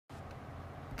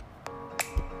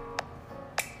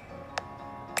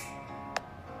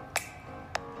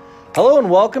Hello and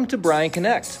welcome to Bryan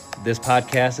Connect. This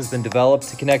podcast has been developed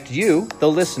to connect you,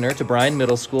 the listener, to Bryan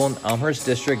Middle School in Elmhurst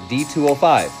District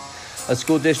D205, a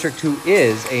school district who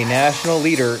is a national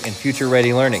leader in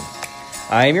future-ready learning.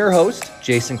 I am your host,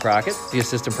 Jason Crockett, the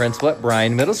assistant principal at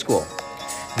Bryan Middle School.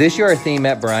 This year, our theme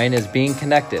at Bryan is Being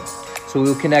Connected. So we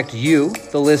will connect you,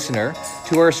 the listener,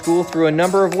 to our school through a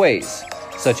number of ways,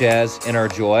 such as in our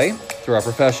joy, through our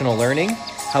professional learning,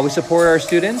 how we support our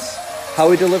students, how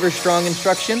we deliver strong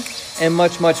instruction, and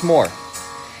much, much more.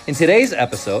 In today's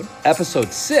episode,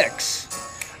 episode 6,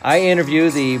 I interview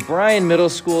the Bryan Middle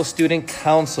School Student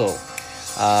Council.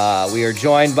 We are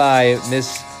joined by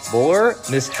Miss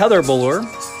Heather Buller,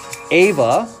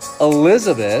 Ava,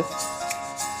 Elizabeth,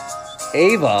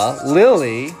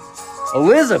 Lily,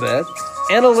 Elizabeth,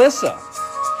 and Alyssa.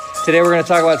 Today we're going to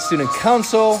talk about Student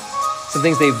Council, some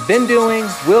things they've been doing,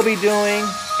 will be doing,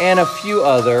 and a few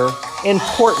other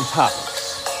important topics.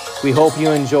 We hope you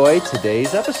enjoy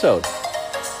today's episode.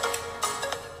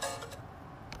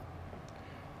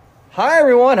 Hi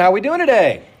everyone, how are we doing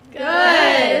today?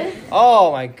 Good.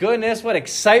 Oh my goodness, what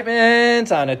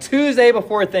excitement on a Tuesday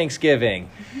before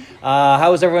Thanksgiving. How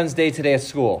was everyone's day today at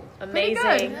school?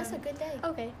 Amazing. That's a good day.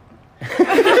 Okay.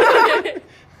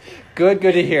 Good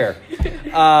to hear.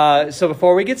 So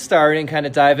before we get started and kind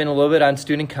of dive in a little bit on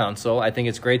Student Council, I think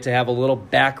it's great to have a little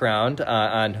background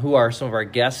on who some of our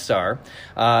guests are.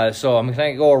 So I'm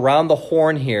going to go around the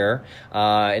horn here.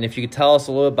 And if you could tell us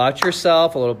a little about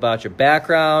yourself, a little about your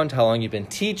background, how long you've been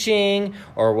teaching,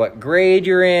 or what grade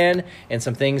you're in, and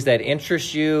some things that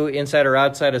interest you inside or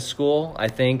outside of school, I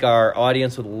think our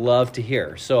audience would love to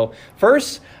hear. So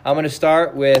first, I'm going to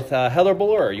start with Heather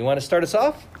Buller. You want to start us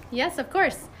off? Yes, of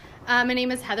course. My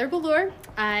name is Heather Buller.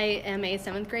 I am a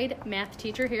 7th grade math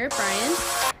teacher here at Bryan.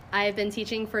 I've been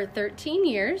teaching for 13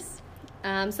 years.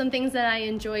 Some things that I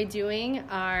enjoy doing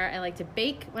are I like to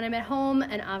bake when I'm at home,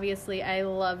 and obviously I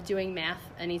love doing math,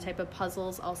 any type of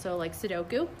puzzles, also like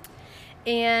Sudoku.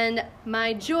 And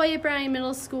my joy at Bryan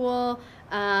Middle School,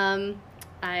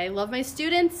 I love my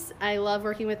students, I love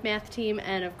working with math team,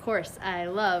 and of course I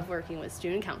love working with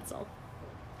Student Council.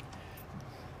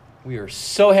 We are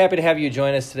so happy to have you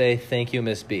join us today. Thank you,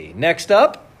 Miss B. Next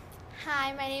up.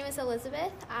 Hi, my name is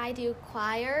Elizabeth. I do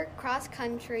choir, cross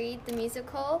country, the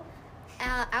musical.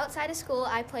 Outside of school,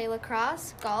 I play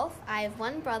lacrosse, golf. I have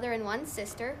one brother and one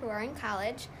sister who are in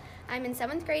college. I'm in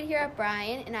 7th grade here at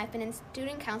Bryan, and I've been in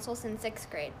Student Council since 6th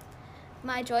grade.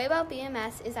 My joy about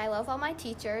BMS is I love all my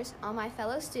teachers, all my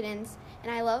fellow students,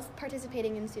 and I love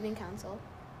participating in Student Council.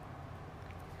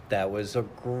 That was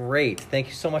great. Thank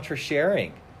you so much for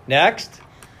sharing. Next.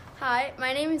 Hi,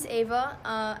 my name is Ava.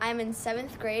 I'm in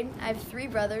 7th grade. I have 3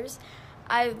 brothers.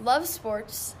 I love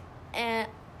sports,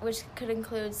 which could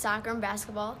include soccer and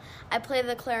basketball. I play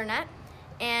the clarinet,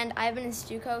 and I've been in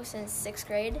Stuco since 6th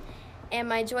grade. And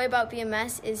my joy about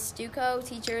BMS is Stuco,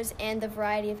 teachers, and the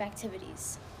variety of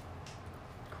activities.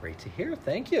 Great to hear.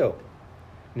 Thank you.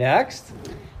 Next.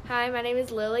 Hi, my name is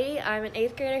Lily. I'm an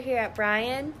 8th grader here at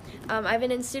Bryan. I've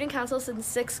been in Student Council since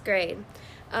 6th grade.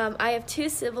 I have 2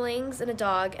 siblings and a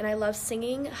dog, and I love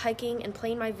singing, hiking, and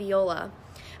playing my viola.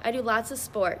 I do lots of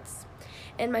sports.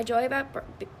 And my joy about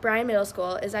Bryan Middle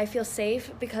School is I feel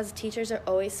safe because teachers are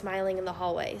always smiling in the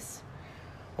hallways.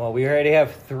 Well, we already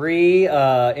have 3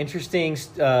 interesting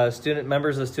student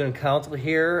members of the Student Council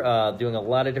here doing a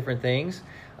lot of different things.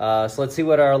 So let's see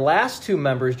what our last 2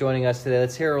 members joining us today.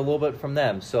 Let's hear a little bit from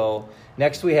them. So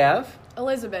next we have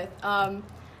Elizabeth.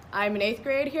 I'm in 8th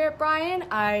grade here at Bryan.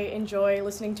 I enjoy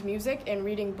listening to music and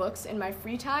reading books in my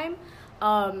free time.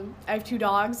 I have 2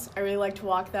 dogs. I really like to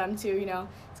walk them too,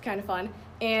 it's kind of fun.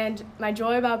 And my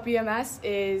joy about BMS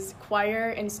is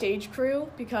choir and stage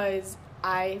crew because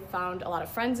I found a lot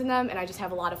of friends in them and I just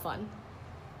have a lot of fun.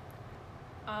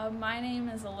 My name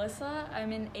is Alyssa.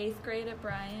 I'm in 8th grade at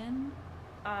Bryan.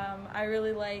 I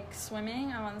really like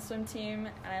swimming. I'm on the swim team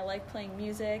and I like playing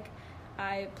music.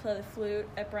 I play the flute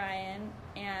at Bryan,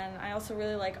 and I also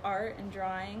really like art and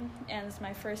drawing, and it's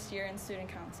my first year in Student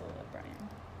Council at Bryan.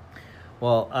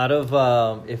 Well, out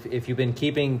of, if you've been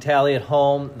keeping tally at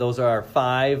home, those are our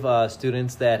 5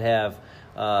 students that have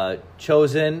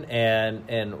chosen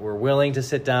and were willing to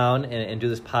sit down and do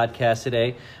this podcast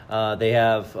today. They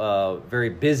have very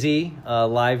busy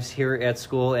lives here at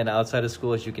school and outside of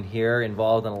school, as you can hear,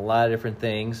 involved in a lot of different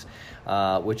things.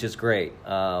 which is great.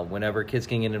 Whenever kids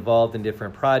can get involved in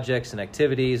different projects and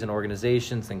activities and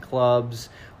organizations and clubs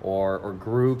or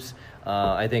groups,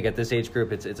 I think at this age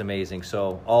group, it's amazing.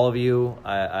 So all of you,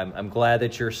 I'm glad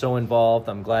that you're so involved.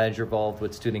 I'm glad you're involved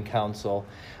with Student Council.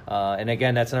 And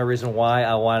again, that's another reason why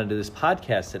I wanted to do this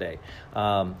podcast today.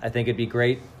 I think it'd be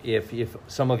great if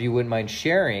some of you wouldn't mind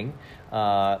sharing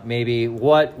maybe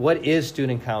what is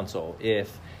Student Council.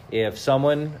 If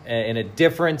someone in a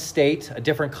different state, a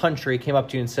different country came up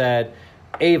to you and said,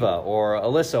 Ava or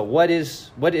Alyssa, what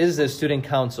is this Student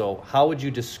Council? How would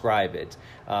you describe it?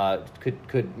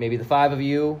 Could maybe the five of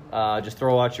you just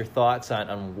throw out your thoughts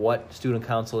on what Student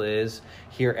Council is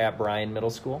here at Bryan Middle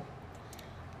School?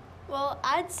 Well,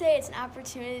 I'd say it's an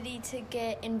opportunity to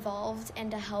get involved and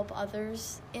to help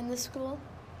others in the school.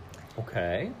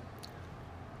 Okay.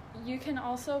 You can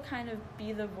also kind of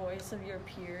be the voice of your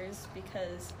peers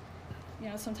because,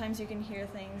 sometimes you can hear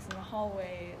things in the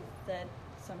hallway that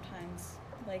sometimes,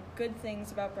 like good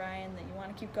things about Bryan that you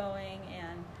want to keep going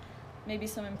and maybe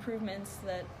some improvements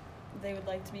that they would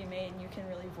like to be made, and you can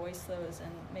really voice those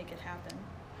and make it happen.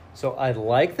 So I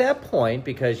like that point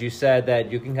because you said that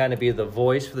you can kind of be the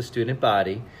voice for the student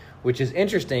body, which is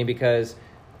interesting because,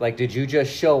 did you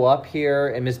just show up here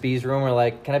in Ms. B's room and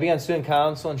like, can I be on Student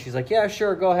Council? And she's like, yeah,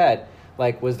 sure, go ahead.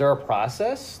 Was there a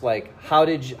process? How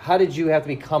did you have to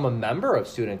become a member of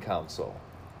Student Council?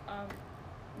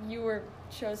 You were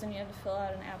chosen. You had to fill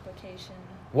out an application.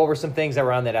 What were some things that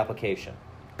were on that application?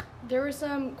 There were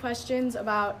some questions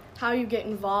about how you get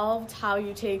involved, how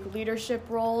you take leadership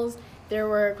roles. There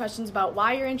were questions about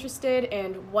why you're interested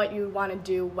and what you want to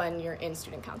do when you're in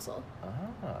Student Council.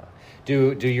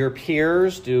 Do your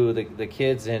peers, do the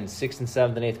kids in 6th and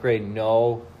 7th and 8th grade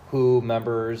know who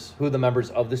the members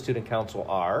of the Student Council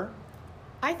are?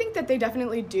 I think that they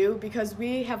definitely do because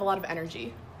we have a lot of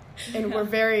energy. And we're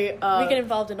very... we get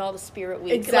involved in all the Spirit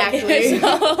Week. Exactly.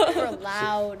 We're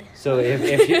loud. So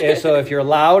if you're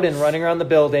loud and running around the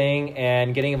building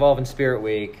and getting involved in Spirit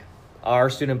Week, our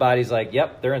student body's like,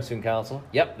 yep, they're in Student Council.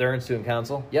 Yep, they're in Student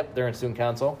Council. Yep, they're in Student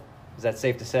Council. Is that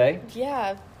safe to say?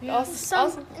 Yeah. Not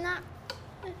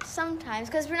sometimes,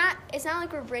 because it's not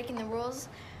like we're breaking the rules,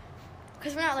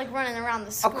 because we're not running around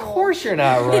the school. Of course you're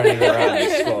not running around the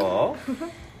school.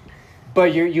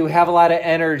 But you have a lot of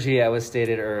energy, as was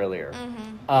stated earlier.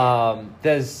 Mm-hmm.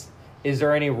 Is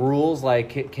there any rules,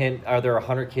 are there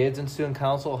 100 kids in Student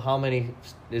Council? How many,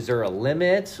 is there a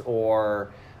limit,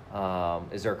 or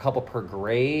is there a couple per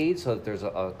grade so that there's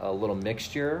a little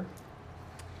mixture?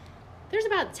 There's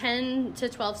about 10 to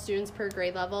 12 students per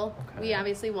grade level. Okay. We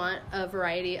obviously want a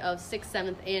variety of 6th,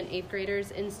 7th, and 8th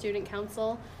graders in Student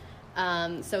Council.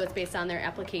 So it's based on their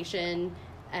application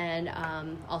and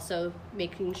also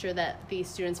making sure that the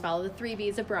students follow the 3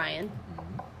 B's of Bryan.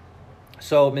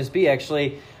 So, Ms. B,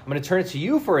 actually, I'm going to turn it to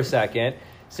you for a second,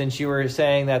 since you were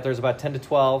saying that there's about 10 to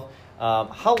 12.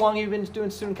 How long have you been doing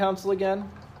Student Council again?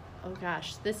 Oh,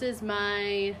 gosh. This is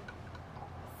my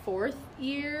 4th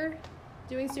year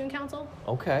doing Student Council.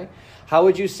 Okay. How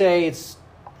would you say it's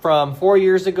from 4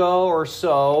 years ago or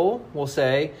so, we'll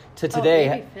say, to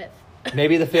today? Maybe 5th.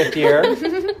 Maybe the 5th year.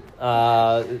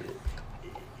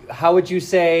 How would you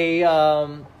say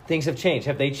things have changed?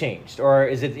 Have they changed? Or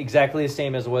is it exactly the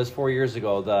same as it was 4 years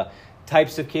ago? The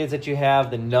types of kids that you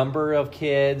have, the number of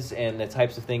kids, and the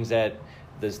types of things that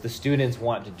the students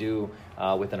want to do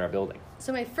within our building?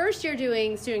 So my first year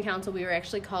doing Student Council, we were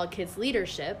actually called Kids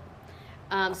Leadership.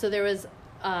 So there was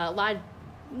a lot of,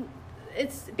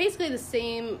 it's basically the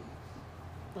same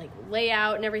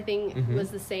layout and everything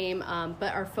was the same,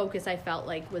 but our focus, I felt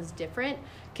was different.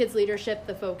 Kids Leadership,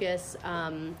 the focus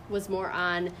was more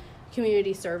on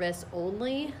community service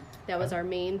only. That was our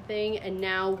main thing, and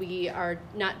now we are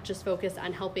not just focused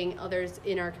on helping others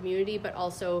in our community, but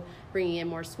also bringing in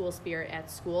more school spirit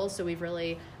at school. So we've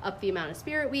really upped the amount of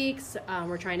Spirit Weeks.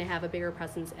 We're trying to have a bigger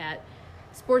presence at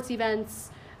sports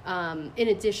events, in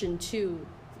addition to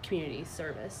community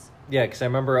service. Yeah, because I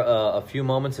remember a few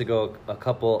moments ago, a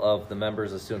couple of the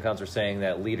members of Student Council were saying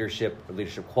that leadership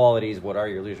qualities, what are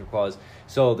your leadership qualities?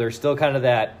 So there's still kind of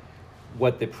that,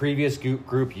 what the previous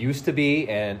group used to be,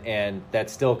 and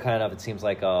that's still kind of, it seems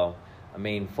like a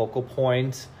main focal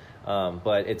point.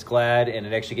 But it's glad, and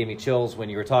it actually gave me chills when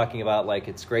you were talking about,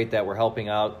 it's great that we're helping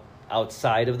out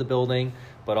outside of the building,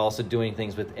 but also doing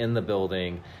things within the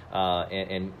building,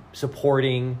 and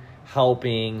supporting,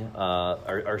 helping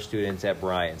our students at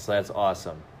Bryan. So that's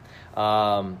awesome.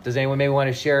 Does anyone maybe want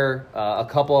to share a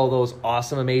couple of those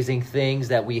awesome, amazing things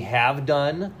that we have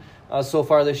done so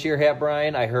far this year at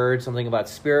Bryan? I heard something about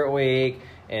Spirit Week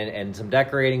and some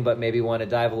decorating, but maybe want to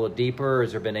dive a little deeper?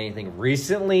 Has there been anything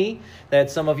recently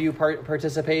that some of you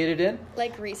participated in?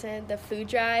 Like recent, the food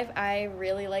drive, I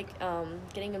really like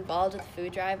getting involved with the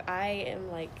food drive. I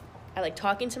like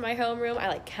talking to my homeroom. I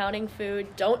like counting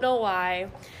food. Don't know why,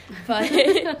 but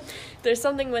there's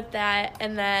something with that.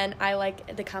 And then I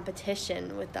like the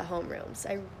competition with the homerooms.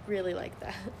 I really like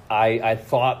that. I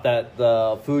thought that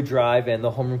the food drive and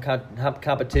the homeroom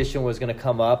competition was going to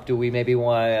come up. Do we maybe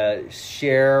want to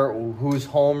share whose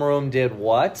homeroom did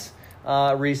what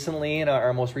recently in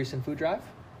our most recent food drive?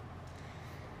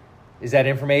 Is that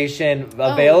information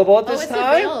available at this it's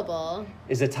time? Available.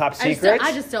 Is it top secret?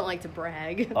 I just don't like to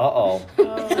brag. Uh-oh.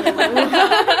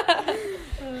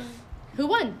 Who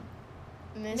won?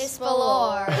 Miss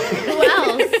Valor. Who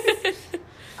else?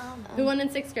 Who won in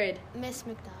 6th grade? Miss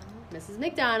McDonald. Mrs.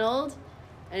 McDonald.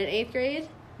 And in 8th grade?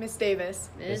 Miss Davis.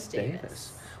 Miss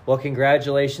Davis. Well,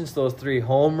 congratulations to those 3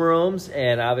 homerooms,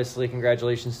 and obviously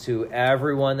congratulations to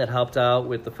everyone that helped out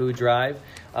with the food drive.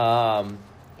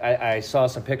 I saw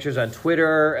some pictures on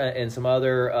Twitter and some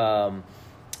other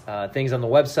things on the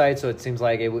website, so it seems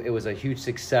like it was a huge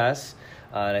success.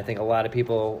 And I think a lot of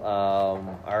people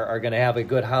are going to have a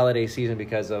good holiday season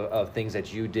because of things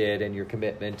that you did and your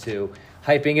commitment to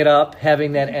hyping it up,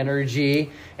 having that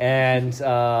energy, and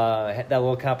that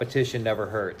little competition never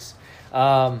hurts.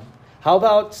 How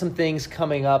about some things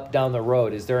coming up down the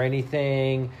road? Is there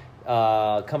anything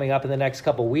coming up in the next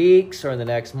couple weeks or in the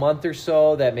next month or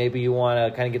so that maybe you want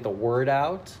to kind of get the word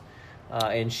out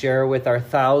and share with our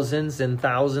thousands and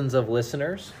thousands of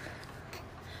listeners?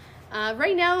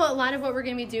 Right now, a lot of what we're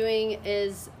going to be doing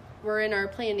is we're in our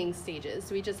planning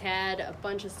stages. We just had a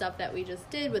bunch of stuff that we just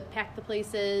did with Pack the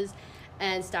Places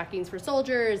and Stockings for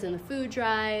Soldiers and the food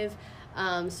drive.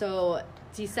 So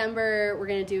December, we're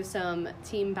going to do some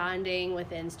team bonding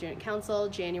within Student Council.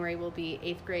 January will be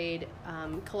 8th grade,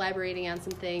 collaborating on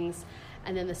some things.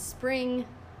 And then the spring,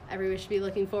 everyone should be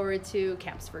looking forward to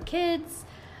Camps for Kids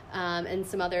and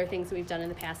some other things that we've done in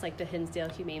the past, like the Hinsdale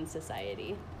Humane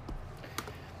Society.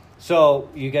 So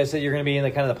you guys said you're going to be in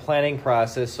the kind of the planning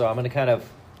process, so I'm going to kind of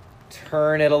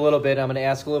turn it a little bit. I'm going to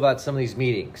ask a little about some of these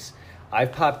meetings.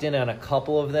 I've popped in on a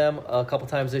couple of them a couple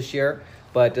times this year,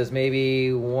 but does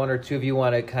maybe one or two of you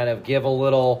want to kind of give a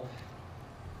little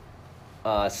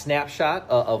snapshot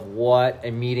of what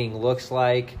a meeting looks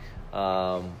like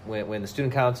when the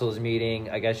student council is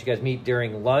meeting? I guess you guys meet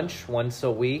during lunch once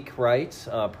a week, right,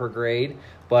 per grade.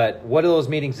 But what are those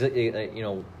meetings,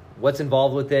 what's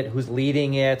involved with it? Who's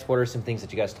leading it? What are some things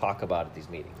that you guys talk about at these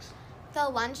meetings? The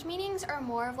lunch meetings are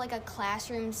more of like a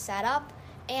classroom setup,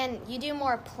 and you do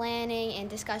more planning and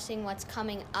discussing what's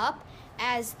coming up,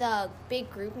 as the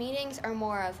big group meetings are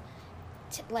more of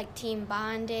like team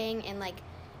bonding and like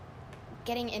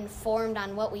getting informed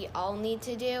on what we all need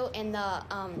to do. And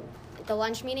the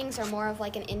lunch meetings are more of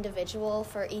like an individual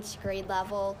for each grade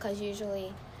level, because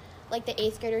usually like the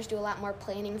 8th graders do a lot more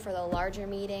planning for the larger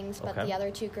meetings, but the other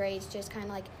 2 grades just kind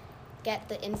of like get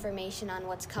the information on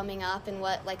what's coming up and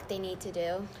what like they need to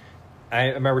do. I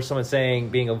remember someone saying,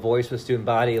 being a voice with student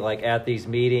body, like at these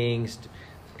meetings,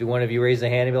 do one of you raise a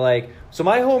hand and be like, so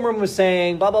my homeroom was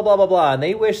saying blah, blah, blah, blah, blah, and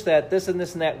they wish that this and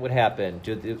this and that would happen.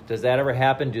 Does that ever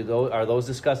happen? Are those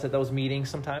discussed at those meetings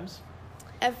sometimes?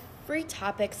 Every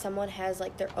topic, someone has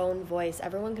like their own voice.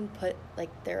 Everyone can put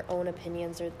like their own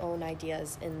opinions or own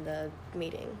ideas in the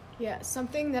meeting. Yeah,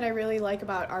 something that I really like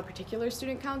about our particular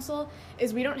student council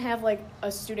is we don't have like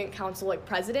a student council like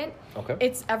president. Okay.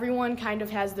 It's everyone kind of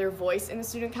has their voice in the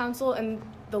student council, and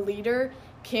the leader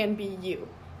can be you.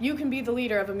 You can be the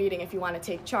leader of a meeting if you want to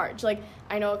take charge. Like,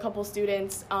 I know a couple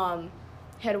students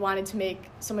had wanted to make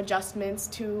some adjustments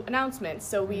to announcements,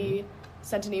 so we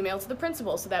sent an email to the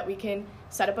principal so that we can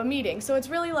set up a meeting. So it's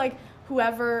really like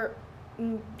whoever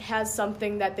has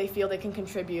something that they feel they can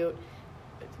contribute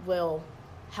will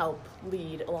help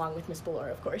lead, along with Ms.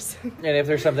 Ballora, of course. And if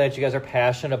there's something that you guys are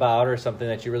passionate about or something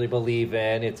that you really believe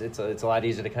in, it's a lot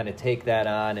easier to kind of take that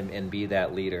on and be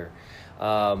that leader.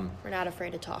 We're not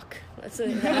afraid to talk.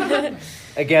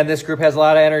 Again, this group has a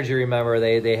lot of energy, remember.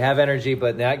 They have energy,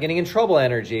 but not getting in trouble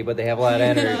energy, but they have a lot of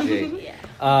energy.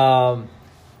 Yeah.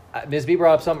 Ms. B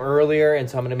brought up something earlier, and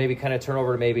so I'm going to maybe kind of turn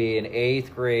over to maybe an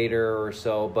 8th grader or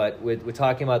so, but we're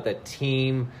talking about the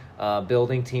team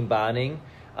building, team bonding.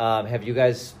 Have you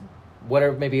guys, what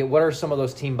are some of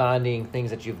those team bonding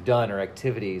things that you've done or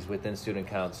activities within Student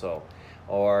Council?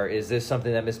 Or is this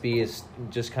something that Ms. B is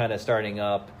just kind of starting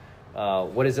up?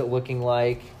 What is it looking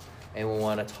like? And we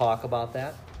want to talk about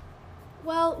that?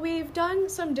 Well, we've done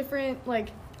some different, like,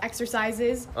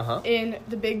 exercises Uh-huh. in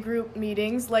the big group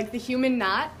meetings, like the human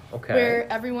knot, Okay.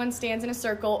 where everyone stands in a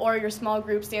circle, or your small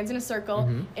group stands in a circle,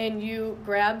 Mhm. and you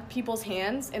grab people's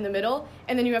hands in the middle,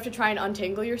 and then you have to try and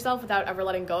untangle yourself without ever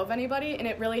letting go of anybody, and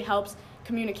it really helps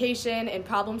communication and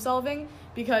problem solving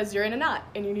because you're in a knot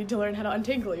and you need to learn how to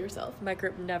untangle yourself. My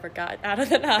group never got out of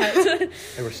the knot.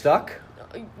 They were stuck?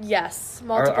 Yes,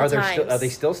 multiple Are times. are they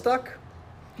still stuck?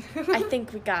 I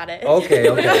think we got it. Okay,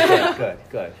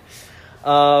 good.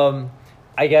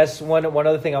 I guess one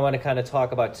other thing I want to kind of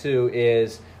talk about too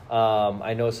is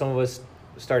I know some of us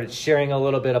started sharing a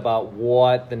little bit about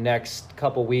what the next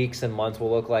couple weeks and months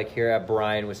will look like here at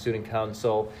Bryan with Student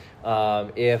Council.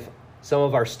 If some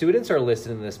of our students are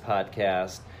listening to this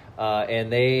podcast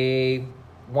and they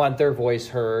want their voice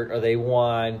heard, or they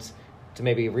want to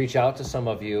maybe reach out to some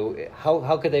of you,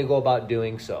 how could they go about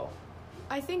doing so?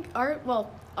 I think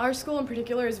our school in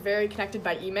particular is very connected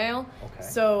by email. Okay.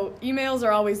 So emails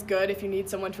are always good if you need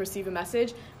someone to receive a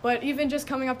message. But even just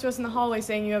coming up to us in the hallway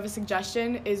saying you have a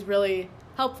suggestion is really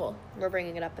helpful. We're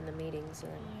bringing it up in the meetings.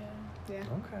 Yeah.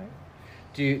 Okay.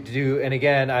 And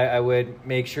again, I would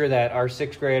make sure that our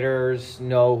sixth graders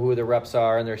know who the reps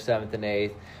are in their 7th and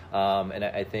 8th. And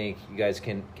I think you guys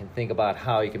can think about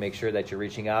how you can make sure that you're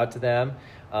reaching out to them.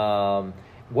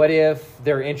 What if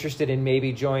they're interested in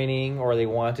maybe joining, or they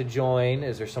want to join?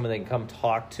 Is there someone they can come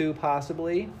talk to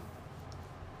possibly?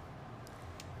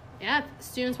 Yeah, if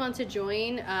students want to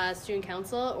join Student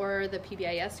Council or the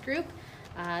PBIS group,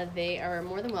 they are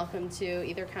more than welcome to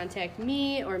either contact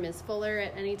me or Ms. Fuller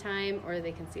at any time, or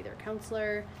they can see their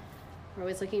counselor. We're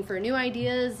always looking for new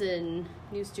ideas and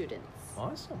new students.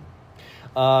 Awesome.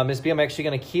 Ms. B, I'm actually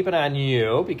going to keep it on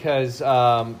you because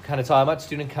kind of talking about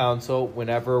Student Council,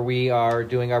 whenever we are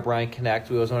doing our Bryan Connect,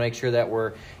 we always want to make sure that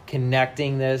we're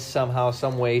connecting this somehow,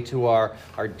 some way to our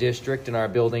district and our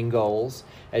building goals.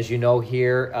 As you know,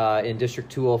 here in District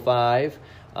 205,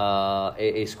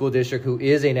 a school district who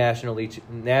is a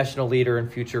national leader in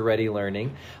future-ready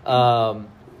learning,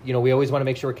 we always want to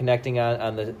make sure we're connecting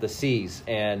on the C's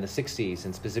and the 6 C's,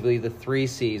 and specifically the 3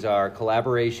 C's are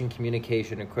collaboration,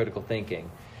 communication, and critical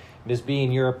thinking. Ms. B,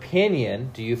 in your opinion,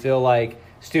 do you feel like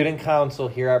Student Council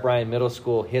here at Bryan Middle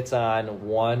School hits on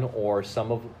one or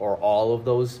all of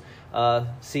those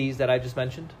C's that I just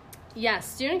mentioned? Yes,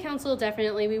 Student Council,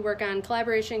 definitely. We work on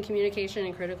collaboration, communication,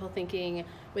 and critical thinking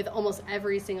with almost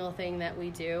every single thing that we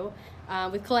do.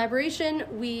 With collaboration,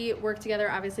 we work together.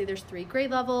 Obviously, there's 3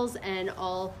 grade levels, and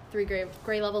all 3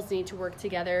 grade levels need to work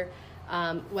together,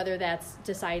 whether that's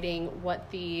deciding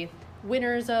what the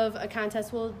winners of a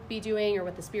contest will be doing or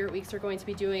what the Spirit Weeks are going to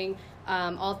be doing.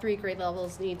 All 3 grade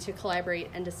levels need to collaborate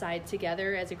and decide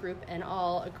together as a group and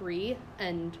all agree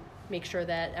and make sure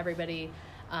that everybody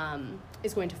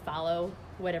is going to follow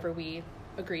whatever we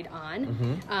agreed on.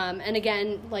 Mm-hmm. And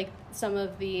again, like some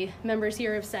of the members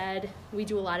here have said, we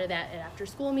do a lot of that at after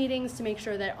school meetings to make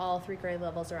sure that all 3 grade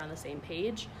levels are on the same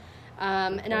page.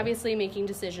 And obviously making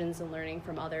decisions and learning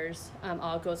from others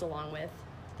all goes along with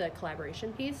the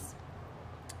collaboration piece.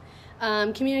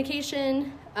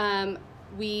 Communication,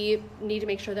 we need to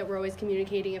make sure that we're always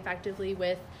communicating effectively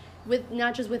with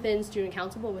not just within Student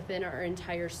Council, but within our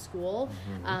entire school.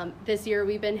 Mm-hmm. This year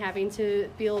we've been having to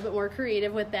be a little bit more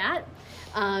creative with that,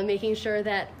 making sure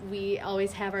that we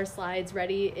always have our slides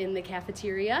ready in the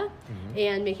cafeteria,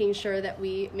 and making sure that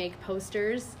we make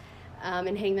posters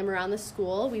and hang them around the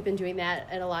school. We've been doing that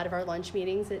at a lot of our lunch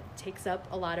meetings. It takes up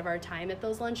a lot of our time at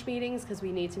those lunch meetings because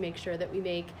we need to make sure that we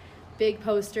make big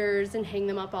posters and hang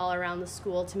them up all around the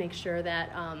school to make sure that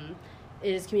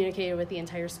it is communicated with the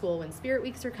entire school when Spirit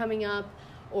Weeks are coming up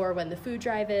or when the food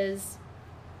drive is.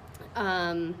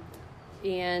 And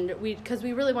because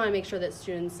we really want to make sure that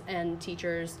students and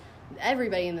teachers,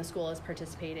 everybody in the school is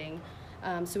participating.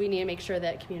 So we need to make sure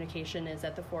that communication is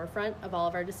at the forefront of all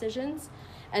of our decisions.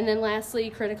 And then lastly,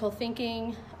 critical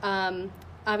thinking.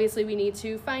 Obviously, we need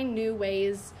to find new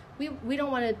ways. We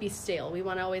don't want to be stale. We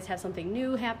want to always have something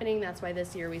new happening. That's why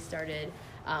this year we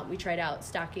tried out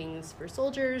stockings for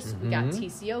soldiers. We got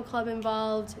TCO Club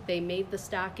involved. They made the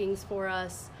stockings for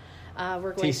us.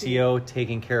 We're going TCO,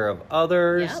 Taking Care of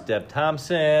Others, Yep. Deb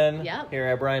Thompson, Yep. here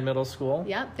at Bryan Middle School.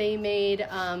 Yep, they made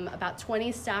about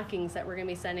 20 stockings that we're going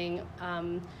to be sending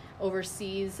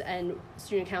overseas, and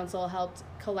Student Council helped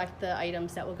collect the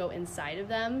items that will go inside of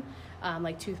them,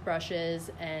 like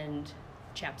toothbrushes and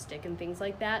chapstick and things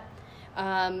like that.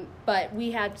 But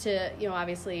we had to,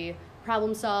 obviously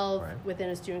problem solve within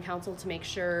a Student Council to make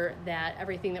sure that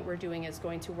everything that we're doing is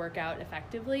going to work out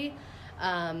effectively,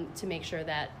 to make sure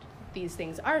that these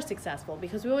things are successful,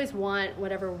 because we always want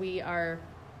whatever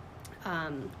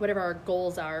our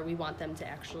goals are, we want them to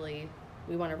actually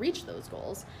we want to reach those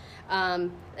goals.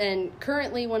 And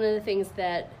currently, one of the things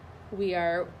that we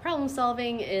are problem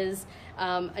solving is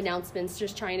announcements,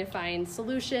 just trying to find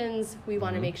solutions. We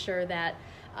want to make sure that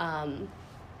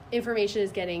information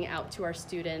is getting out to our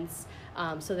students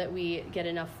so that we get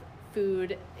enough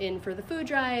food in for the food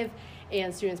drive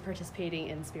and students participating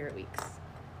in Spirit Weeks.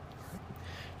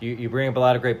 You bring up a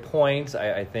lot of great points.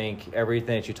 I think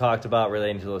everything that you talked about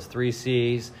relating to those 3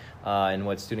 C's and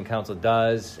what Student Council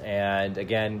does, and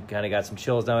again, kind of got some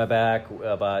chills down my back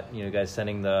about you guys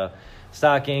sending the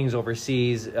stockings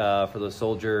overseas for the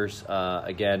soldiers.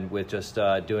 Again, with just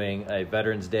doing a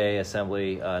Veterans Day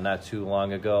assembly not too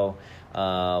long ago.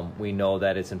 We know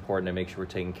that it's important to make sure we're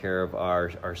taking care of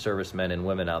our servicemen and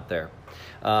women out there.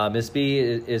 Ms. B,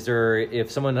 is there,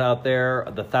 if someone out there,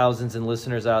 the thousands of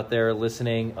listeners out there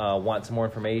listening, want some more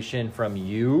information from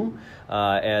you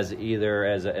as either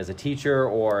as a teacher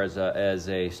or as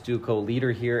a STUCO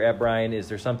leader here at Bryan, is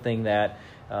there something that,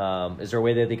 is there a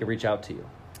way that they could reach out to you?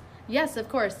 Yes, of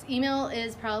course. Email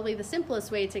is probably the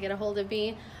simplest way to get a hold of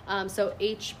me. So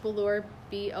hballur,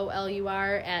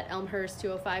 BOLUR, at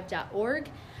elmhurst205.org.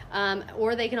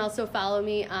 Or they can also follow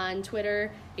me on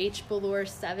Twitter,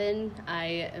 hballur7.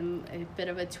 I am a bit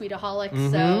of a tweetaholic,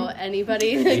 so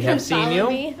anybody that can follow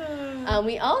me.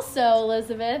 We also,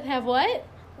 Elizabeth, have what?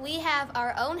 We have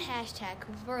our own hashtag,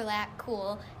 because we're that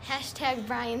cool. Hashtag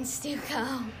Bryan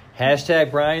Stuco. Hashtag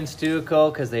Bryan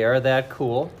Stuco, because they are that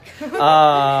cool.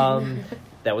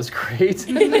 That was great.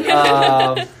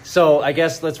 So I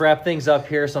guess let's wrap things up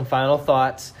here. Some final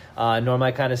thoughts. Normally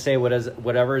I kind of say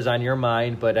whatever is on your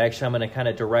mind, but actually I'm going to kind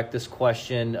of direct this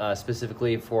question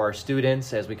specifically for our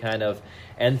students as we kind of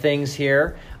end things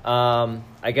here.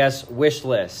 I guess wish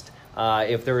list.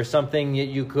 If there was something that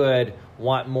you could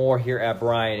want more here at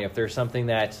Bryan, if there's something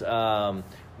that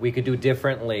we could do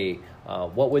differently,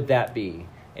 what would that be?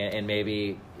 And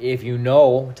maybe if you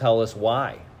know, tell us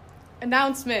why.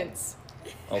 Announcements.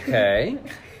 Okay.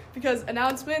 Because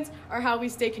announcements are how we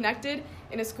stay connected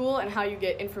in a school and how you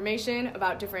get information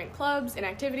about different clubs and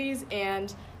activities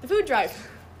and the food drive.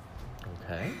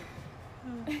 Okay.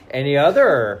 Any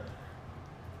other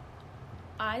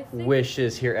I think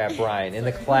wishes here at Bryan? In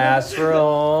the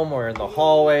classroom or in the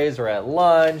hallways or at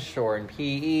lunch or in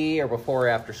PE or before or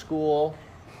after school?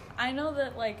 I know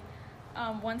that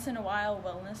once in a while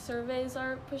wellness surveys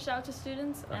are pushed out to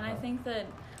students, and I think that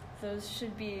those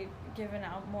should be given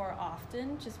out more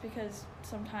often, just because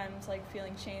sometimes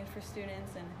feeling change for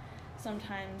students, and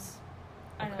sometimes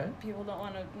I know people don't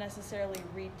want to necessarily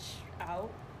reach out,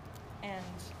 and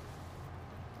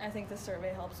I think the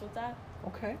survey helps with that.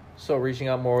 Okay. So reaching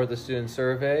out more with the student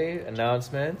survey,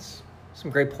 announcements, some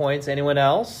great points. Anyone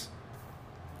else?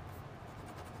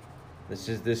 This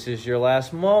is your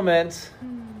last moment.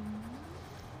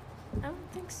 I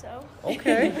don't think so.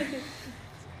 Okay.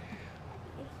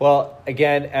 Well,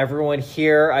 again, everyone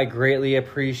here, I greatly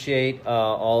appreciate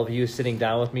all of you sitting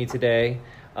down with me today.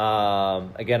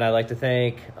 Again, I'd like to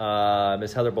thank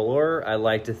Ms. Heather Ballur. I'd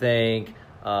like to thank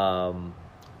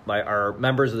our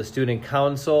members of the Student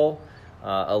Council,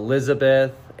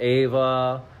 Elizabeth,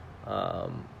 Ava,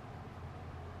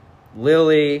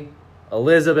 Lily,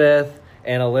 Elizabeth,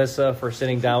 and Alyssa for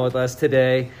sitting down with us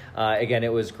today. Again,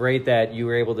 it was great that you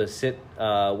were able to sit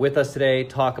with us today,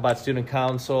 talk about Student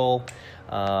Council.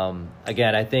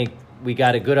 Again, I think we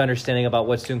got a good understanding about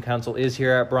what Student Council is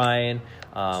here at Bryan,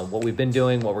 what we've been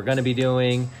doing, what we're going to be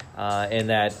doing, and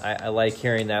that I like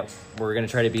hearing that we're going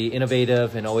to try to be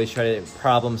innovative and always try to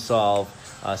problem solve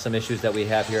some issues that we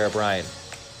have here at Bryan.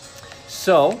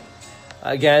 So,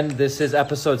 again, this is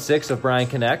episode 6 of Bryan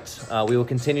Connect. We will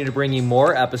continue to bring you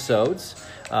more episodes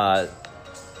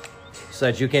so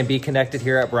that you can be connected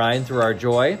here at Bryan through our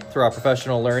joy, through our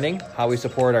professional learning, how we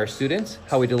support our students,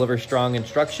 how we deliver strong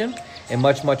instruction, and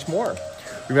much, much more.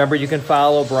 Remember, you can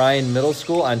follow Bryan Middle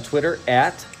School on Twitter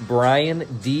at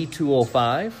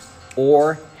BryanD205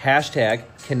 or hashtag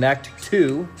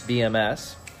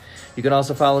Connect2BMS. You can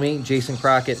also follow me, Jason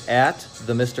Crockett, at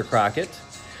the Mr. Crockett.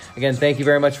 Again, thank you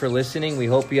very much for listening. We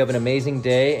hope you have an amazing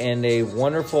day and a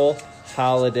wonderful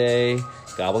holiday.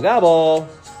 Gobble, gobble.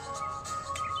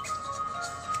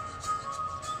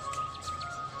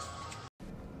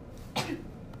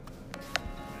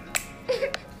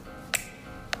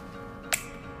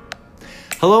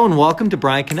 Hello and welcome to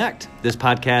Bryan Connect. This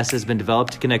podcast has been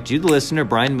developed to connect you, the listener,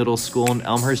 Bryan Middle School in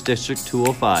Elmhurst District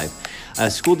 205, a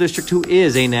school district who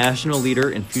is a national leader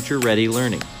in future-ready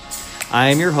learning. I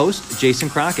am your host, Jason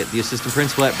Crockett, the assistant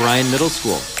principal at Bryan Middle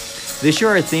School. This year,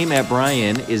 our theme at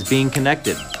Bryan is being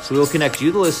connected. So we will connect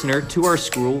you, the listener, to our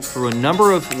school through a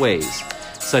number of ways,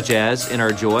 such as in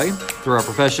our joy, through our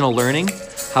professional learning,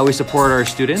 how we support our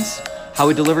students, how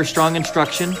we deliver strong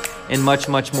instruction, and much,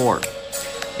 much more.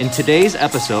 In today's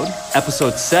episode,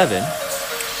 episode 7,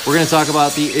 we're going to talk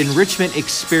about the enrichment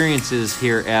experiences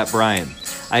here at Bryan.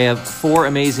 I have 4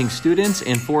 amazing students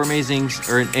and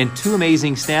 2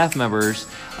 amazing staff members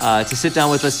to sit down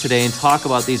with us today and talk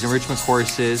about these enrichment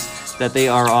courses that they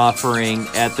are offering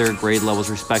at their grade levels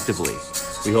respectively.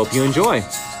 We hope you enjoy.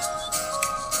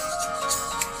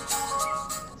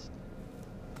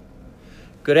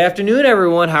 Good afternoon,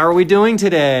 everyone. How are we doing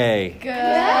today?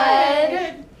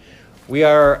 Good. We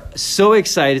are so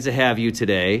excited to have you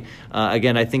today.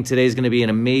 Again, I think today is going to be an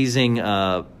amazing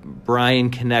Bryan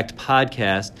Connect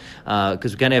podcast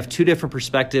because we kind of have 2 different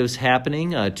perspectives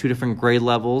happening, 2 different grade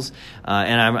levels,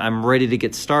 and I'm ready to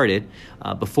get started.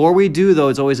 Before we do, though,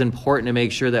 it's always important to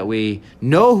make sure that we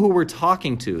know who we're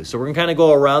talking to. So we're going to kind of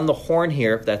go around the horn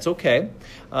here, if that's okay.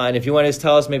 And if you want to just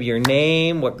tell us maybe your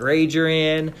name, what grade you're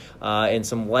in, and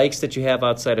some likes that you have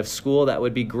outside of school, that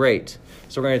would be great.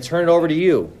 So we're going to turn it over to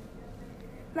you.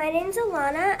 My name's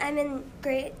Alana. I'm in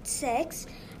grade 6.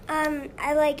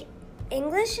 I like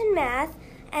English and math,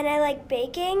 and I like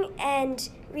baking and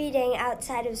reading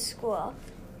outside of school.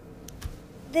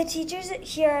 The teachers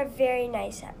here are very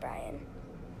nice at Bryan.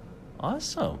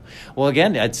 Awesome. Well,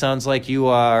 again, it sounds like you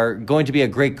are going to be a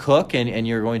great cook and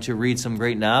you're going to read some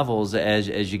great novels as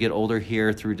you get older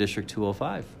here through District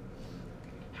 205.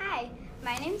 Hi,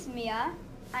 my name's Mia.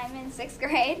 I'm in 6th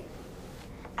grade.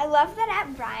 I love that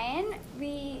at Bryan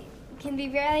we can be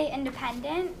really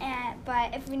independent,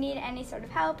 but if we need any sort of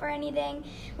help or anything,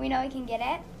 we know we can get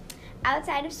it.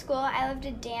 Outside of school, I love to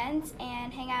dance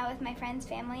and hang out with my friends,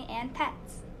 family, and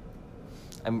pets.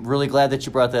 I'm really glad that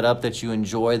you brought that up, that you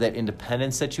enjoy that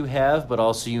independence that you have, but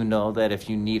also you know that if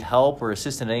you need help or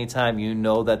assistance at any time, you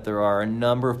know that there are a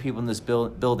number of people in this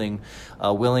building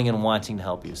willing and wanting to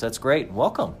help you. So that's great.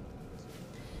 Welcome.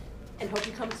 And hope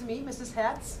you come to me, Mrs.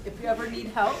 Hatz, if you ever need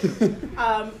help.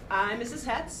 I'm Mrs.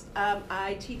 Hatz.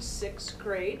 I teach 6th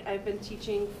grade. I've been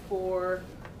teaching for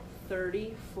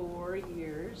 34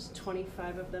 years,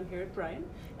 25 of them here at Bryan.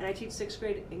 And I teach 6th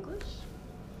grade English.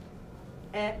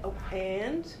 And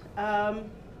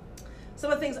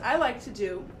some of the things I like to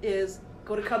do is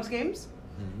go to Cubs games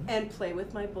and play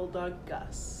with my bulldog,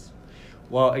 Gus.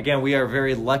 Well, again, we are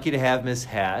very lucky to have Ms.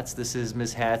 Hatz. This is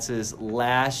Ms. Hatz's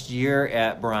last year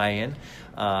at Bryan.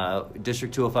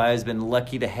 District 205 has been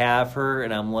lucky to have her,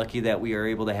 and I'm lucky that we are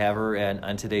able to have her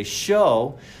on today's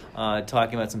show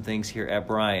talking about some things here at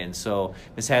Bryan. So,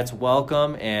 Ms. Hatz,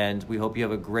 welcome, and we hope you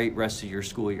have a great rest of your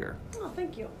school year. Oh,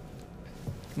 thank you.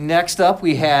 Next up,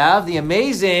 we have the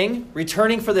amazing,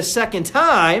 returning for the second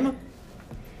time,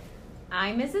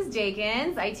 I'm Mrs.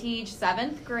 Dakins. I teach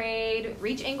 7th grade,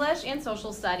 Reach English and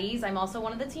Social Studies. I'm also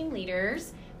one of the team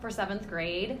leaders for 7th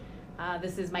grade.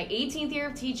 This is my 18th year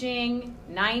of teaching,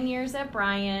 9 years at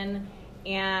Bryan.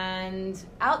 And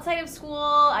outside of school,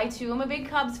 I too am a big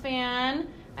Cubs fan.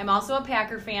 I'm also a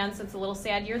Packer fan, so it's a little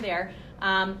sad you're there.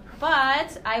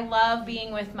 But I love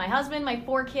being with my husband, my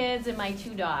 4 kids, and my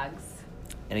 2 dogs.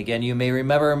 And again, you may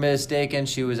remember Ms. Dakins.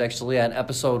 She was actually on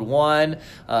episode 1,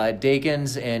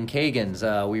 Dakins and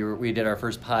Kagans. We did our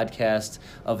first podcast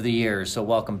of the year, so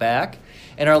welcome back.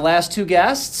 And our last 2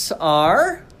 guests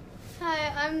are...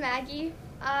 Hi, I'm Maggie.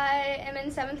 I am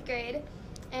in 7th grade,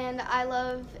 and I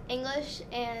love English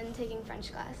and taking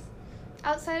French class.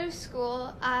 Outside of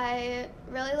school, I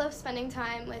really love spending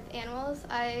time with animals.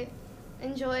 I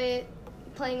enjoy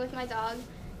playing with my dog,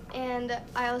 and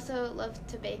I also love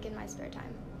to bake in my spare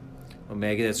time. Well,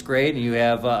 Maggie, that's great. And you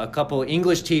have a couple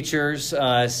English teachers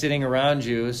sitting around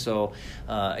you. So,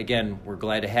 again, we're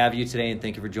glad to have you today, and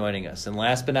thank you for joining us. And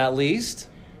last but not least...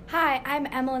 Hi, I'm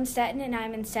Emmeline Stetton, and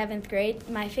I'm in 7th grade.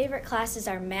 My favorite classes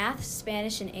are math,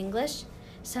 Spanish, and English.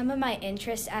 Some of my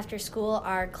interests after school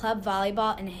are club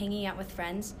volleyball and hanging out with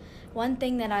friends. One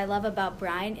thing that I love about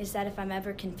Bryan is that if I'm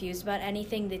ever confused about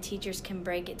anything, the teachers can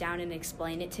break it down and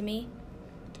explain it to me.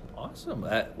 Awesome.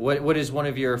 What is one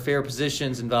of your favorite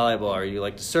positions in volleyball? Are you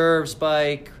like to serve,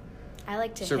 spike? I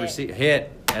like to serve, hit.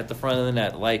 Hit at the front of the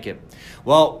net. Like it.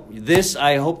 Well,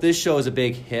 I hope this show is a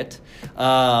big hit.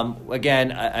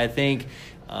 Again, I think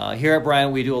here at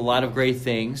Bryan we do a lot of great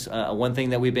things. One thing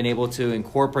that we've been able to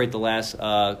incorporate the last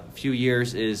few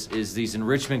years is these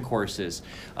enrichment courses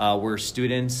where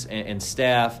students and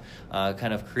staff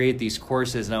kind of create these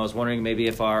courses. And I was wondering maybe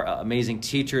if our amazing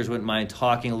teachers wouldn't mind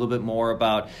talking a little bit more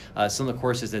about some of the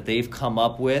courses that they've come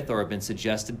up with or have been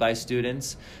suggested by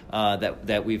students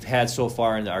that we've had so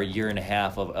far in our year and a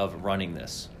half of running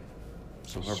this.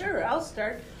 So sure, I'll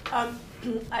start.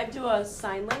 I do a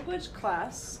sign language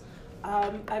class.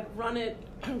 I've run it,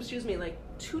 like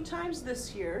 2 times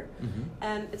this year,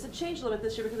 and it's a change a little bit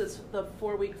this year because it's the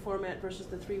 4-week format versus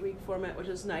the 3-week format, which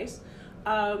is nice.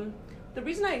 The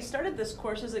reason I started this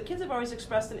course is that kids have always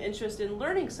expressed an interest in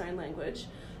learning sign language,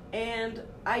 and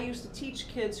I used to teach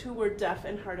kids who were deaf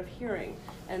and hard of hearing,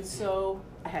 and so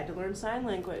I had to learn sign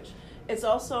language. It's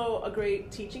also a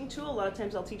great teaching tool. A lot of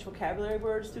times I'll teach vocabulary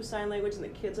words through sign language, and the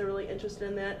kids are really interested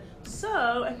in that.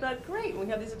 So I thought, great, when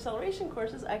we have these acceleration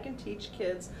courses, I can teach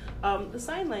kids the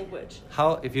sign language.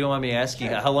 How, if you don't mind me asking,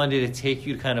 Sure. how long did it take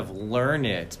you to kind of learn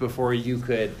it before you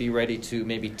could be ready to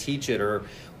maybe teach it, or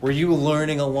were you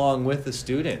learning along with the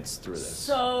students through this?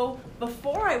 So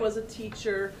before I was a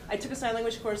teacher, I took a sign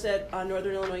language course at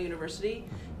Northern Illinois University,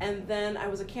 and then I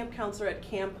was a camp counselor at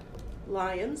Camp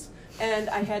Lions, and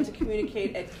I had to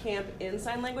communicate at camp in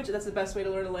sign language. That's the best way to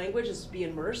learn a language, is to be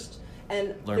immersed.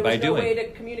 And Learn there by was no doing. way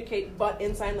to communicate but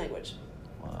in sign language.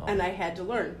 Wow. And I had to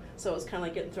learn. So it was kind of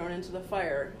like getting thrown into the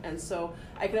fire. And so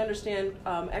I could understand,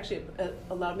 actually it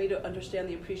allowed me to understand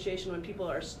the appreciation when people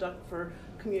are stuck for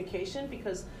communication,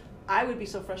 because I would be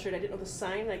so frustrated. I didn't know the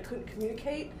sign, I couldn't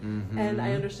communicate. And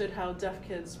I understood how deaf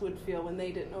kids would feel when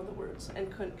they didn't know the words and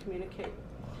couldn't communicate.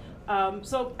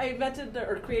 So I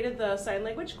created the sign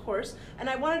language course, and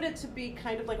I wanted it to be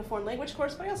kind of like a foreign language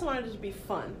course, but I also wanted it to be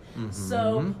fun.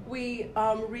 So we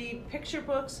read picture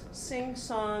books, sing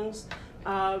songs,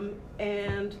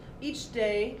 and each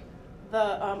day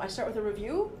I start with a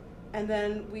review, and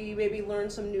then we maybe learn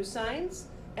some new signs,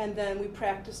 and then we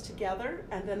practice together,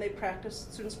 and then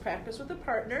students practice with a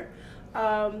partner,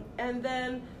 and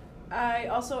then I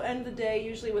also end the day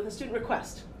usually with a student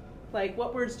request. Like,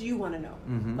 what words do you want to know?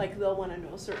 Like, they'll want to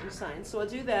know certain signs. So I'll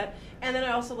do that. And then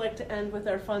I also like to end with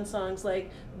our fun songs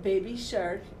like Baby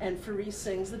Shark and Faris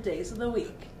Sings the Days of the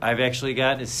Week. I've actually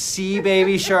gotten to see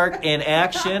Baby Shark in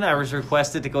action. I was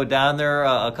requested to go down there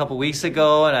a couple weeks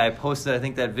ago, and I posted, I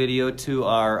think, that video to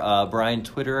our Brian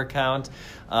Twitter account.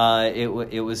 It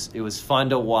was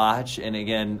fun to watch, and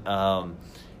again,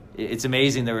 it's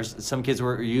amazing. There was some kids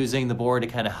were using the board to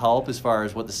kind of help as far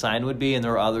as what the sign would be, and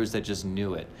there were others that just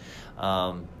knew it.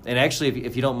 And actually,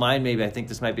 if you don't mind, maybe I think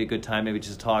this might be a good time maybe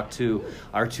just to talk to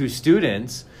our 2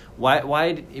 students.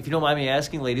 Why, if you don't mind me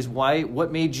asking, ladies,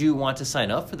 what made you want to sign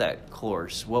up for that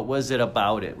course? What was it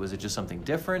about it? Was it just something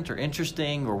different or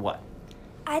interesting, or what?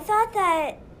 I thought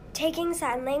that taking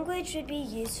sign language would be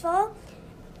useful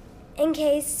in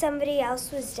case somebody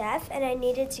else was deaf and I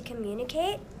needed to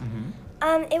communicate.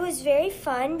 It was very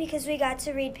fun because we got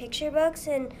to read picture books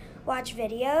and watch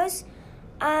videos.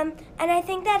 And I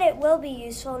think that it will be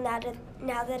useful now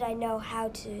that I know how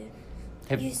to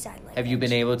use sign language. Have you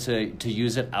been able to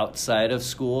use it outside of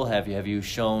school? Have you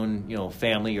shown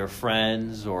family or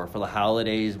friends, or for the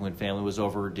holidays when family was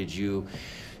over, did you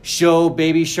show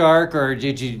Baby Shark, or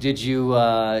did you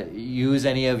use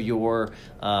any of your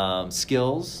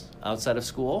skills outside of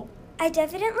school? I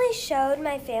definitely showed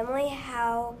my family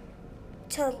how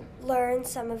to learn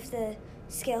some of the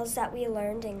skills that we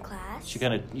learned in class.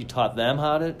 You taught them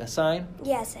how to sign?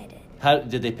 Yes, I did. How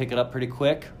did they pick it up pretty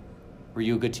quick? Were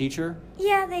you a good teacher?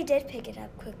 Yeah, they did pick it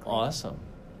up quickly. Awesome.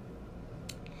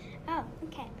 Oh,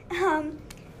 okay.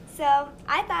 So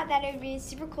I thought that it would be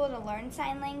super cool to learn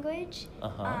sign language.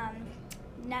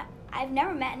 I've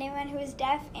never met anyone who is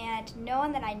deaf, and no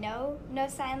one that I know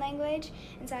knows sign language,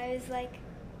 and so I was like,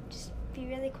 just be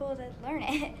really cool to learn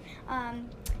it.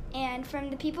 And from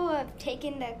the people who have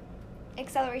taken the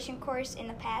acceleration course in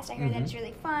the past, I heard that it's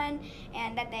really fun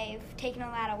and that they've taken a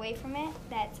lot away from it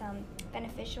that's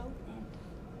beneficial. And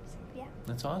so, yeah.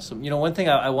 That's awesome. One thing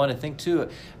I want to think too,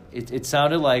 it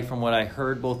sounded like from what I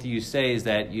heard both of you say is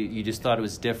that you just thought it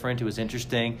was different, it was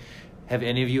interesting. Have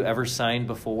any of you ever signed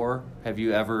before? Have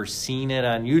you ever seen it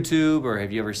on YouTube, or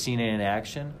have you ever seen it in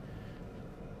action?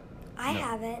 I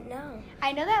haven't, no.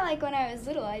 I know that when I was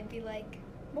little I'd be like,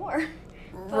 more.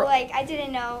 But I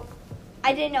didn't know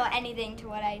anything to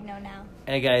what I know now.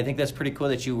 And again, I think that's pretty cool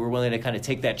that you were willing to kind of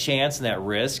take that chance and that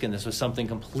risk, and this was something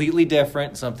completely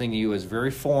different, something you was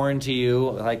very foreign to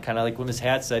you, kind of like what Ms.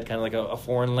 Hatt said, kind of like a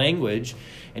foreign language,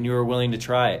 and you were willing to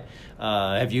try it.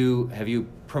 Have you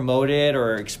promoted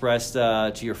or expressed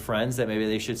to your friends that maybe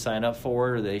they should sign up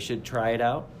for it or they should try it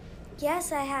out?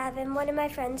 Yes, I have, and one of my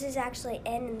friends is actually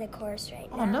in the course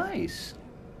right now. Oh, nice.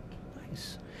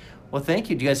 Nice. Well, thank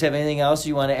you. Do you guys have anything else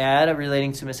you want to add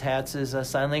relating to Ms. Hatt's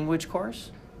sign language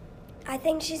course? I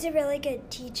think she's a really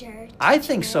good teacher. I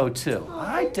think so, too.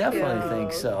 I definitely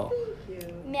think so.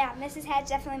 Yeah, Mrs. Hatch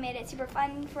definitely made it super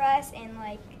fun for us, and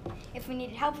if we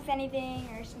needed help with anything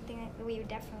or something, we would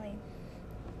definitely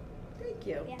Thank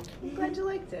you. Yeah. I'm glad you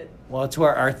liked it. Well, to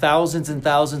our thousands and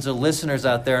thousands of listeners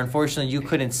out there, unfortunately, you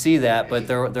couldn't see that, but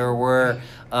there were,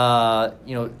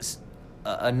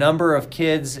 a number of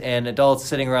kids and adults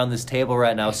sitting around this table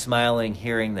right now smiling,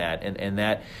 hearing that. And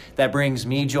that brings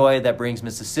me joy, that brings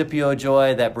Mississippi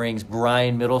joy, that brings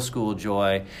Bryan Middle School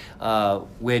joy,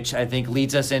 which I think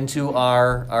leads us into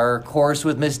our course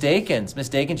with Ms. Dakins. Ms.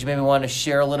 Dakins, you maybe want to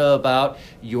share a little about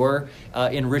your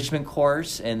enrichment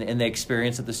course and the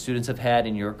experience that the students have had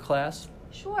in your class?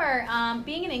 Sure.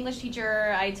 Being an English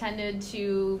teacher, I tended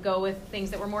to go with things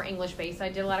that were more English-based. I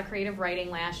did a lot of creative writing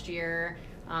last year.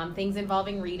 Things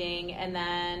involving reading, and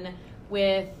then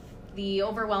with the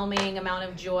overwhelming amount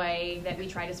of joy that we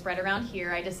try to spread around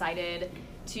here, I decided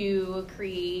to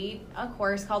create a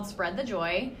course called Spread the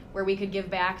Joy, where we could give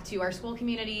back to our school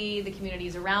community, the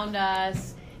communities around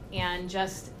us, and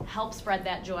just help spread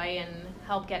that joy and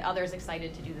help get others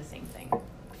excited to do the same thing.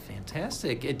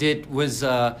 Fantastic.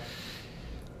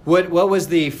 What was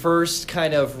the first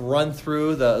kind of run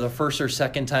through, the first or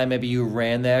second time maybe you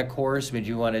ran that course? Would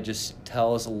you want to just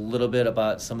tell us a little bit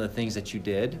about some of the things that you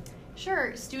did?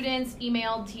 Sure. Students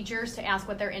emailed teachers to ask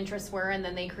what their interests were, and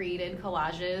then they created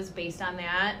collages based on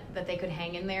that they could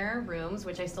hang in their rooms,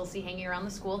 which I still see hanging around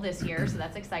the school this year, so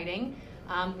that's exciting.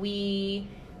 We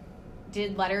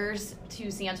did letters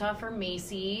to Santa for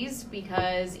Macy's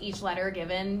because each letter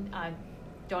given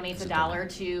donates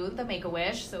 $1 to the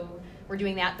Make-A-Wish, so we're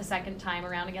doing that the second time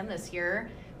around again this year.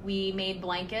 We made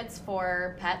blankets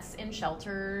for pets in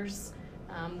shelters.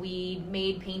 We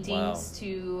made paintings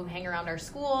to hang around our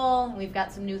school. We've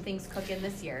got some new things cooking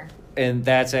this year. And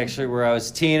that's actually where I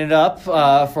was teeing it up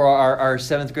for our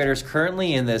seventh graders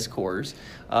currently in this course.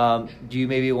 Do you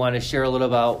maybe want to share a little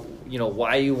about,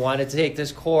 why you wanted to take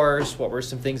this course? What were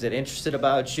some things that interested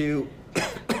about you?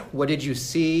 What did you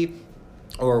see?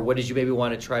 Or what did you maybe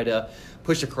want to try to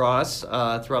push across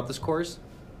throughout this course?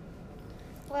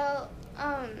 Well,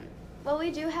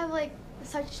 we do have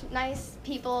such nice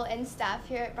people and staff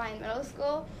here at Bryan Middle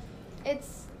School.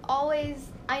 It's always,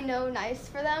 I know, nice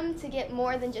for them to get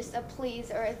more than just a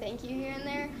please or a thank you here and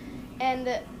there.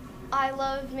 And I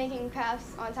love making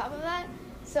crafts on top of that.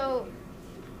 So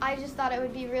I just thought it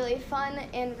would be really fun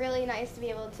and really nice to be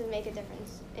able to make a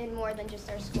difference in more than just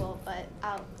our school, but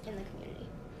out in the community.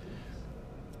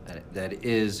 That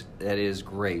is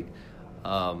great.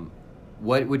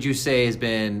 What would you say has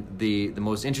been the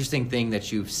most interesting thing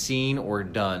that you've seen or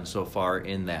done so far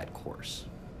in that course?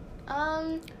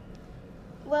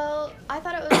 Well, I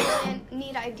thought it was a really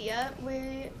neat idea.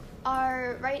 We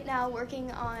are right now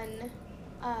working on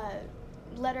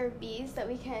letter Bs that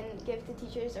we can give to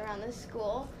teachers around the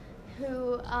school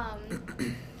who,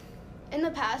 in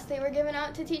the past, they were given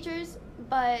out to teachers,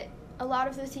 but a lot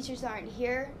of those teachers aren't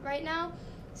here right now.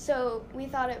 So we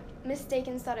thought Ms.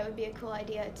 Dakins thought it would be a cool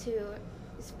idea to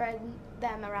spread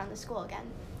them around the school again.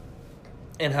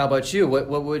 And how about you? What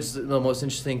was the most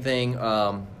interesting thing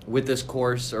with this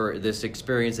course or this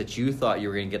experience that you thought you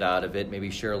were going to get out of it? Maybe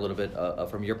share a little bit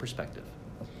from your perspective.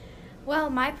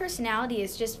 Well, my personality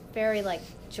is just very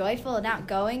joyful and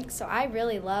outgoing, so I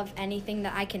really love anything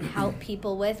that I can help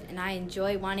people with, and I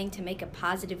enjoy wanting to make a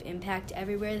positive impact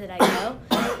everywhere that I go.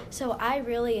 So I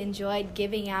really enjoyed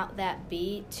giving out that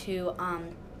B to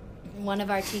one of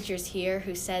our teachers here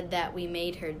who said that we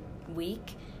made her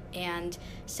weak, and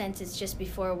since it's just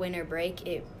before winter break,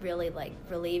 it really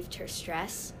relieved her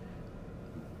stress.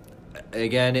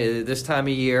 Again, this time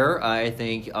of year, I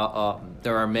think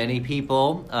there are many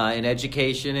people in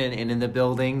education and in the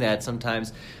building that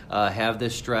sometimes have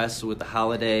this stress with the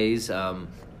holidays,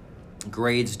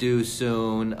 grades due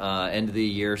soon, end of the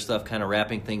year stuff, kind of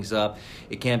wrapping things up.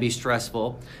 It can be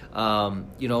stressful.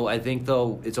 I think,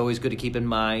 though, it's always good to keep in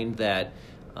mind that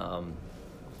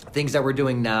things that we're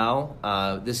doing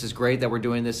now, this is great that we're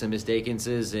doing this in Ms.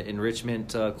 Dakins'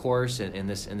 enrichment course and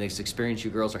this experience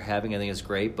you girls are having. I think it's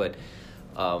great, but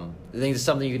I think it's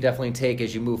something you can definitely take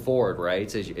as you move forward,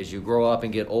 right? As you grow up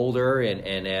and get older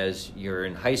and as you're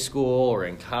in high school or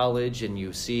in college and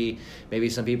you see maybe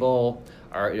some people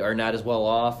are not as well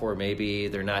off, or maybe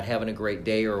they're not having a great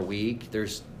day or week.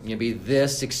 There's going to be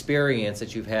this experience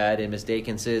that you've had in Ms.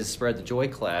 Dakins' Spread the Joy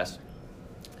class.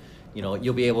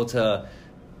 You'll be able to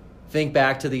think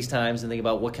back to these times and think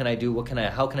about what can I do,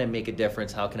 how can I make a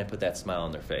difference, how can I put that smile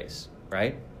on their face,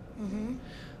 right? Mm-hmm.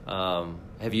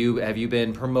 Have you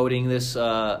been promoting this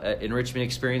enrichment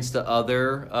experience to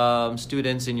other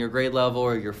students in your grade level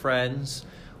or your friends,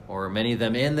 or many of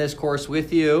them in this course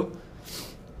with you?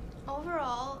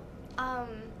 Overall,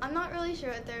 I'm not really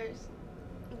sure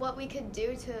what we could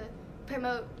do to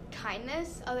promote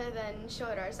kindness other than show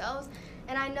it ourselves.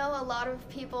 And I know a lot of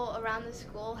people around the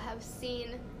school have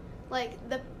seen like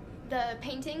the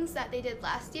paintings that they did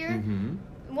last year. Mm-hmm.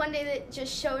 One day that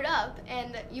just showed up,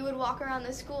 and you would walk around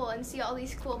the school and see all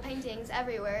these cool paintings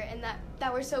everywhere, and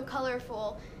that were so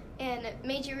colorful and it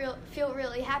made you feel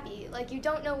really happy. Like, you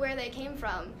don't know where they came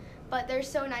from, but they're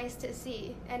so nice to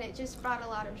see, and it just brought a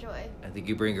lot of joy. I think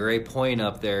you bring a great point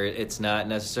up there. It's not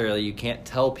necessarily, you can't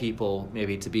tell people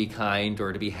maybe to be kind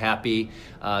or to be happy.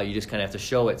 You just kind of have to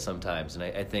show it sometimes. And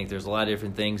I think there's a lot of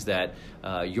different things that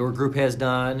your group has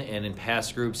done and in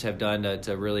past groups have done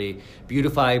to really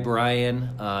beautify Bryan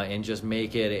and just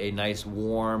make it a nice,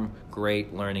 warm,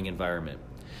 great learning environment.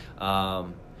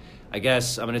 I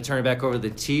guess I'm going to turn it back over to the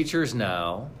teachers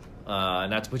now.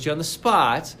 Not to put you on the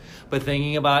spot, but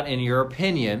thinking about, in your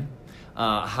opinion,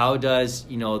 how does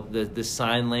the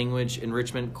sign language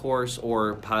enrichment course,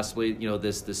 or possibly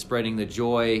this spreading the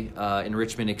joy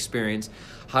enrichment experience,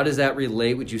 how does that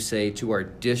relate, would you say, to our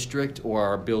district or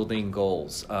our building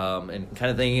goals? And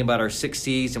kind of thinking about our 6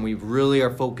 C's, and we really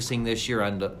are focusing this year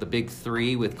on the big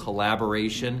 3 with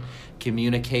collaboration,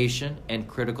 communication, and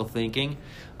critical thinking.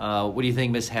 What do you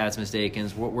think, Ms. Hatz, Ms.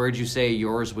 Dakins? Where would you say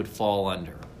yours would fall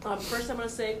under? First, I'm going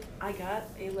to say I got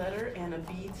a letter and a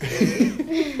B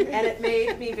today, and it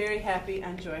made me very happy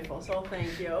and joyful, so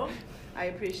thank you. I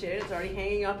appreciate it. It's already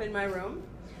hanging up in my room.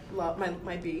 Love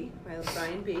my B, my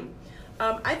Bryan B.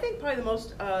 I think probably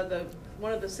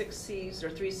one of the 6 C's or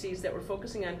 3 C's that we're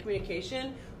focusing on,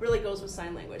 communication, really goes with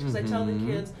sign language. Because I tell the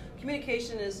kids,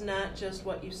 communication is not just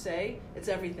what you say, it's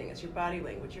everything. It's your body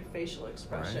language, your facial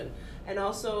expression. Right. And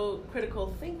also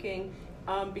critical thinking,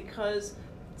 because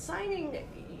signing,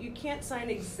 you can't sign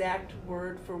exact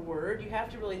word for word. You have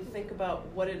to really think about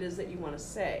what it is that you want to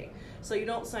say. So you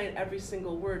don't sign every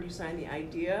single word, you sign the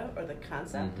idea or the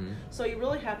concept. Mm-hmm. So you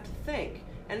really have to think.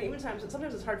 And even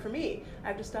sometimes it's hard for me. I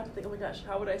have to stop and think, oh my gosh,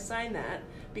 how would I sign that?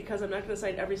 Because I'm not going to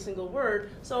sign every single word.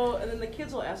 So, and then the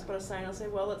kids will ask about a sign. I'll say,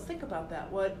 well, let's think about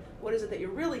that. What is it that you're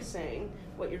really saying,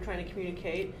 what you're trying to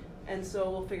communicate? And so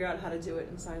we'll figure out how to do it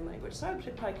in sign language. So I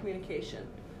would probably communication.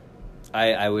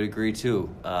 I would agree too.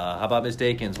 How about Ms.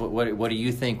 Dakins? What do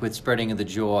you think with spreading of the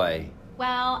joy?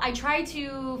 Well, I try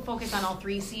to focus on all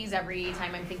 3 C's every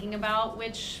time I'm thinking about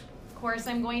which course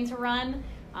I'm going to run.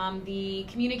 The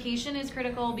communication is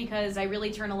critical because I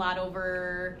really turn a lot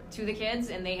over to the kids,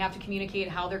 and they have to communicate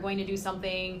how they're going to do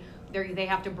something. They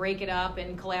have to break it up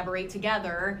and collaborate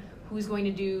together. Who's going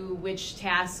to do which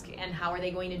task and how are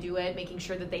they going to do it, making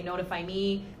sure that they notify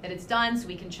me that it's done so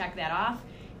we can check that off.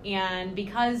 And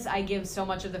because I give so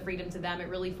much of the freedom to them, it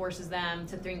really forces them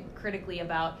to think critically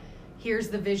about, here's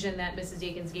the vision that Mrs.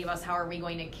 Dakins gave us, how are we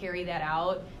going to carry that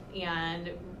out and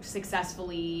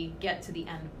successfully get to the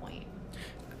end point?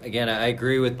 Again, I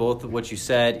agree with both of what you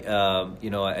said.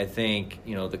 I think,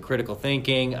 the critical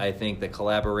thinking, I think the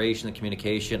collaboration, the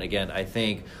communication, again, I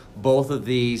think both of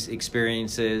these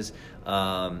experiences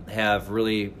have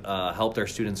really helped our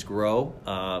students grow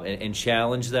and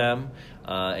challenge them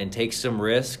and take some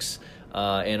risks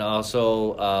and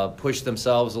also push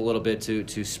themselves a little bit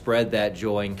to spread that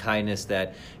joy and kindness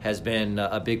that has been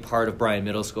a big part of Bryan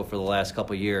Middle School for the last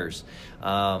couple of years.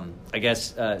 I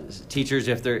guess teachers,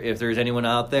 if there's anyone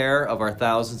out there of our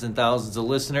thousands and thousands of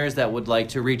listeners that would like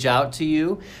to reach out to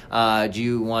you, do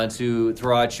you want to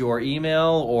throw out your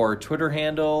email or Twitter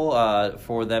handle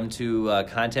for them to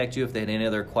contact you if they had any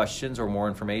other questions or more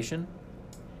information?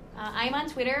 I'm on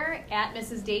Twitter at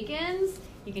Mrs. Dakins.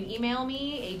 You can email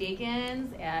me,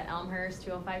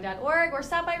 adakins@elmhurst205.org, or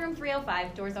stop by room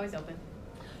 305. Door's always open.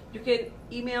 You can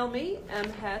email me,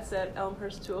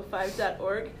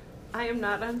 mhatz@elmhurst205.org. I am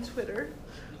not on Twitter.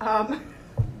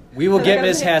 We will get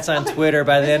Ms. Hatz on Twitter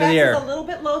by the end of the year. It's a little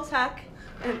bit low tech,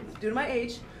 due to my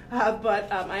age,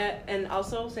 and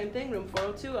also same thing. Room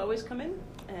 402. Always come in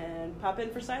and pop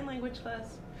in for sign language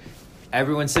class.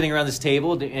 Everyone sitting around this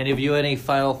table, do any of you have any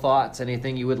final thoughts?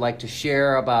 Anything you would like to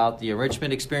share about the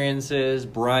enrichment experiences,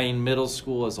 Bryan Middle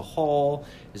School as a whole?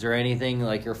 Is there anything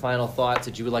like your final thoughts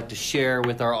that you would like to share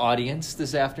with our audience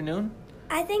this afternoon?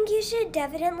 I think you should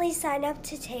definitely sign up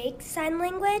to take sign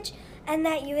language, and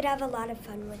that you would have a lot of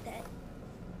fun with it.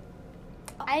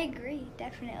 I agree,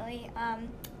 definitely.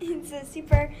 It's a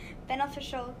super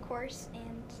beneficial course,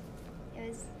 and it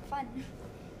was fun.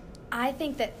 I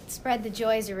think that Spread the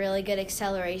Joy is a really good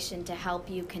acceleration to help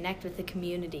you connect with the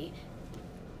community.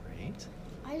 Great.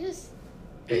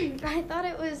 I thought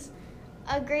it was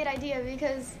a great idea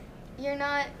because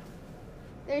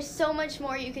there's so much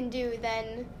more you can do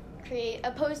than create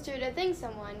a poster to thank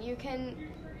someone. You can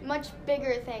much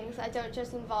bigger things that don't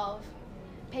just involve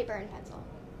paper and pencil.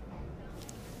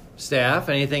 Staff,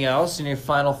 anything else? Any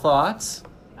final thoughts?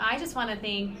 I just want to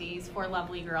thank these 4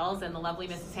 lovely girls and the lovely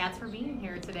Mrs. Hatz for being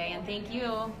here today. And thank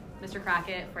you, Mr.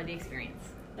 Crockett, for the experience.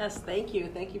 Yes, thank you.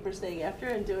 Thank you for staying after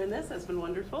and doing this. It's been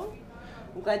wonderful.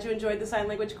 I'm glad you enjoyed the sign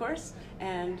language course,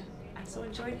 and I so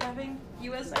enjoyed having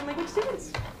you as sign language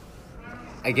students.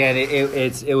 Again,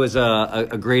 it was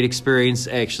a great experience.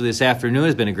 Actually, this afternoon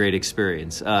has been a great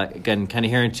experience. Again, kind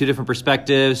of hearing 2 different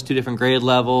perspectives, 2 different grade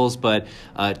levels, but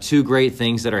 2 great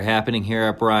things that are happening here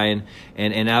at Bryan.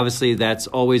 And obviously, that's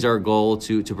always our goal,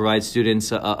 to provide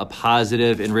students a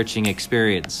positive, enriching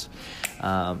experience.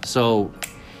 So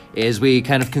as we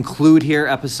kind of conclude here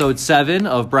episode 7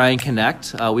 of Bryan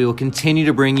Connect, we will continue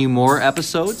to bring you more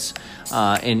episodes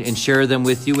and share them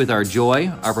with you with our joy,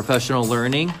 our professional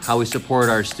learning, how we support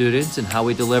our students, and how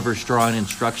we deliver strong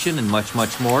instruction, and much,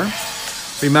 much more.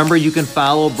 Remember, you can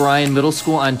follow Bryan Middle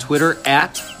School on Twitter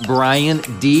at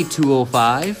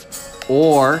BryanD205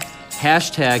 or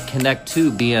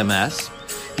 #Connect2BMS.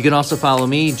 You can also follow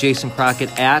me, Jason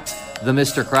Crockett, at the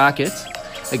Mr. Crockett.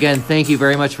 Again, thank you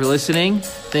very much for listening.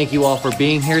 Thank you all for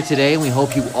being here today, and we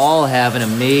hope you all have an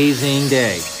amazing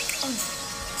day.